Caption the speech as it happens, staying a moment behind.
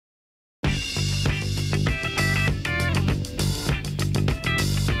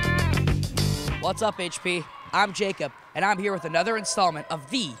What's up, HP? I'm Jacob, and I'm here with another installment of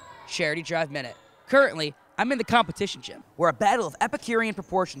the Charity Drive Minute. Currently, I'm in the competition gym, where a battle of Epicurean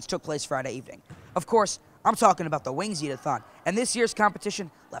proportions took place Friday evening. Of course, I'm talking about the Wings Eat-a-thon, and this year's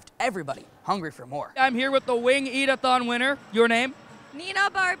competition left everybody hungry for more. I'm here with the Wing Eat-a-thon winner. Your name? Nina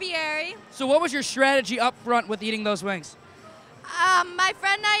Barbieri. So what was your strategy up front with eating those wings? My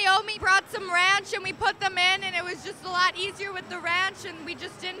friend Naomi brought some ranch and we put them in, and it was just a lot easier with the ranch, and we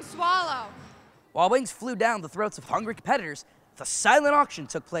just didn't swallow. While wings flew down the throats of hungry competitors, the silent auction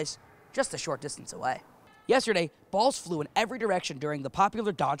took place just a short distance away. Yesterday, balls flew in every direction during the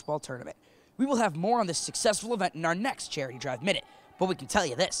popular dodgeball tournament. We will have more on this successful event in our next Charity Drive Minute, but we can tell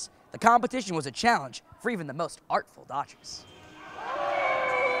you this: the competition was a challenge for even the most artful dodgers.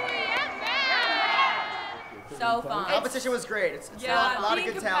 So fun. The competition was great. It's a lot of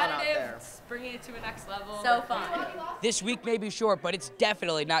good talent out there. Bringing it to a next level. So fun. This week may be short, but it's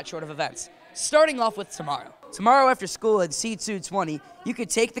definitely not short of events. Starting off with tomorrow. Tomorrow after school at C220, you can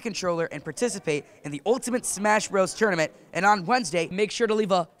take the controller and participate in the Ultimate Smash Bros. Tournament. And on Wednesday, make sure to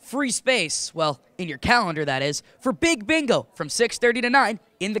leave a free space, well, in your calendar that is, for Big Bingo from 6:30 to 9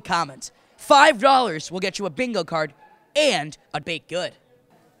 in the comments. $5 will get you a bingo card and a baked good.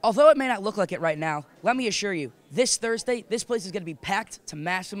 Although it may not look like it right now, let me assure you, this Thursday, this place is going to be packed to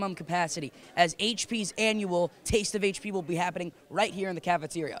maximum capacity, as HP's annual Taste of HP will be happening right here in the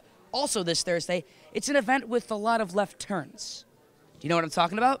cafeteria. Also this Thursday, it's an event with a lot of left turns. Do you know what I'm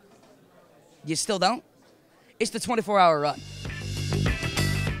talking about? You still don't? It's the 24-hour run.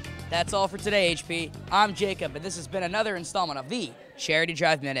 That's all for today, HP. I'm Jacob, and this has been another installment of the Charity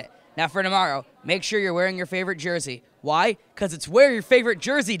Drive Minute. Now for tomorrow, make sure you're wearing your favorite jersey. Why? Because it's Wear Your Favorite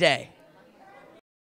Jersey Day.